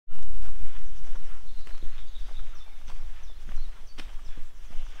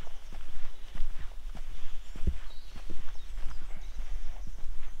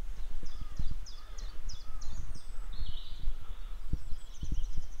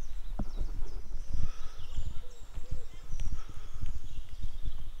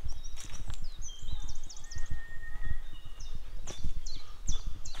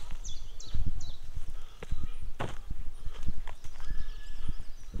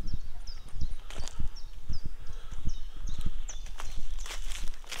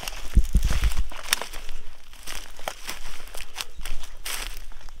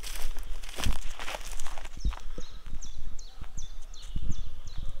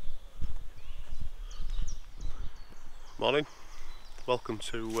Morning, welcome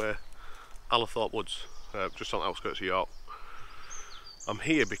to Allerthorpe Woods, just on the outskirts of York. I'm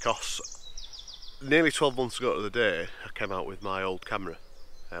here because nearly 12 months ago to the day I came out with my old camera,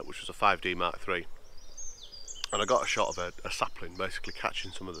 which was a 5D Mark III, and I got a shot of a sapling basically catching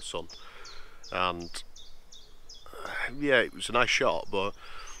some of the sun, and yeah, it was a nice shot, but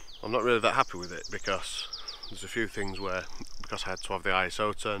I'm not really that happy with it because there's a few things where, because I had to have the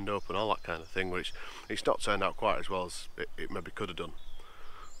ISO turned up and all that kind of thing, which it's not turned out quite as well as it maybe could have done.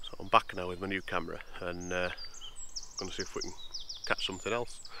 So I'm back now with my new camera and going to see if we can catch something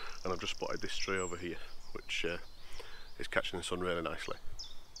else. And I've just spotted this tree over here, which is catching the sun really nicely.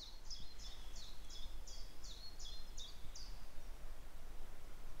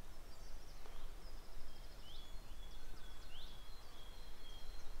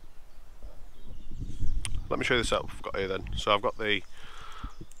 Let me show you the setup I've got here then. So I've got the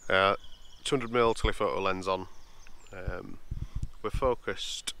 200mm telephoto lens on. We're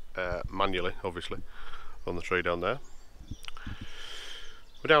focused manually, obviously, on the tree down there.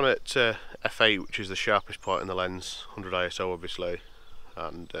 We're down at f8, which is the sharpest point in the lens, 100 ISO obviously,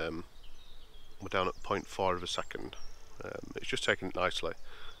 and we're down at 0.4 of a second. It's just taking it nicely.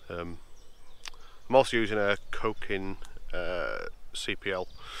 I'm also using a Kokin CPL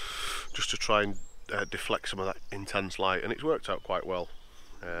just to try and deflect some of that intense light, and it's worked out quite well.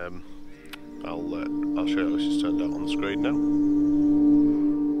 I'll show you how this is turned out on the screen now.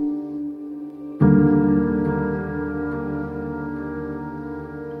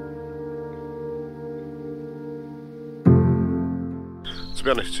 To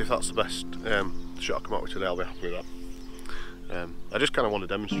be honest, if that's the best shot I come out with today, I'll be happy with that. I just kind of want to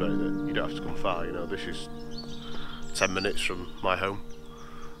demonstrate that you don't have to come far. You know, this is 10 minutes from my home.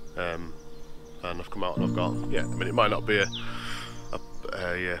 And I've come out and I've got, yeah, I mean, it might not be a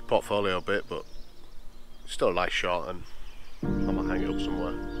portfolio bit, but it's still a nice shot, and I might hang it up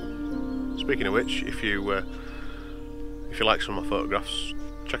somewhere. Speaking of which, if you like some of my photographs,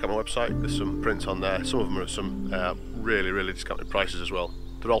 check out my website. There's some prints on there. Some of them are at some really discounted prices as well.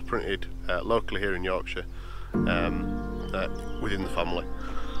 They're all printed locally here in Yorkshire, within the family.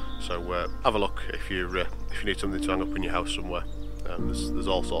 So have a look if you need something to hang up in your house somewhere. There's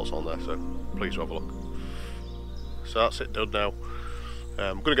all sorts on there, so please have a look. So that's it done now.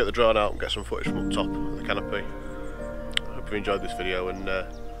 I'm going to get the drone out and get some footage from up top of the canopy. I hope you enjoyed this video, and I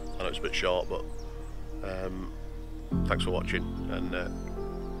know it's a bit short, but thanks for watching, and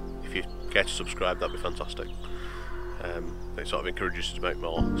if you care to subscribe, that'd be fantastic. It sort of encourages us to make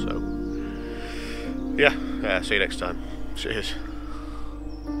more, so yeah, see you next time. Cheers.